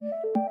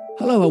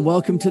Hello and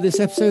welcome to this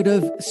episode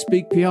of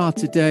Speak PR.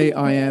 Today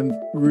I am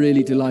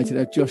really delighted to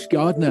have Josh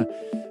Gardner,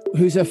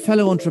 who's a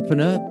fellow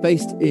entrepreneur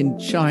based in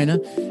China,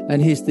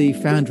 and he's the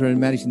founder and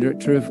managing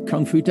director of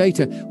Kung Fu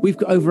Data. We've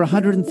got over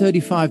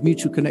 135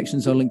 mutual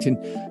connections on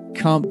LinkedIn.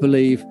 Can't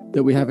believe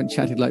that we haven't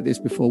chatted like this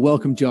before.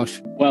 Welcome,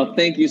 Josh. Well,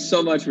 thank you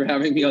so much for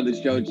having me on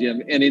the show,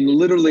 Jim. And in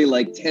literally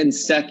like 10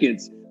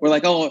 seconds, we're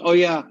like, oh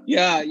yeah,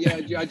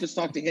 I just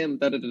talked to him,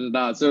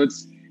 So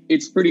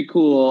it's pretty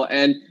cool.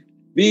 And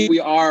we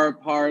are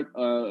part,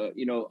 of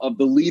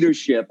the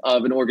leadership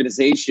of an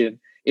organization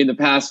in the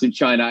past in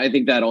China. I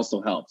think that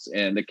also helps.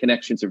 And the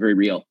connections are very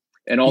real.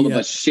 And all of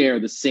us share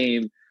the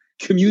same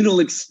communal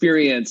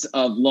experience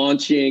of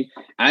launching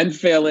and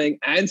failing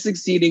and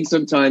succeeding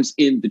sometimes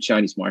in the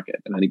Chinese market.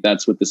 And I think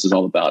that's what this is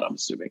all about, I'm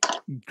assuming.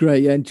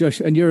 Great. Yeah, and Josh,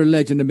 and you're a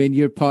legend. I mean,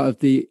 you're part of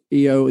the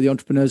EO, the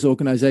Entrepreneurs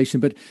Organization.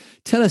 But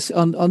tell us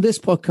on this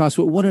podcast,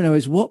 what we want to know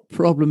is what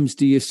problems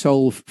do you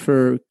solve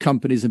for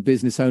companies and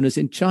business owners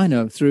in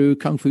China through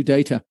Kung Fu Data?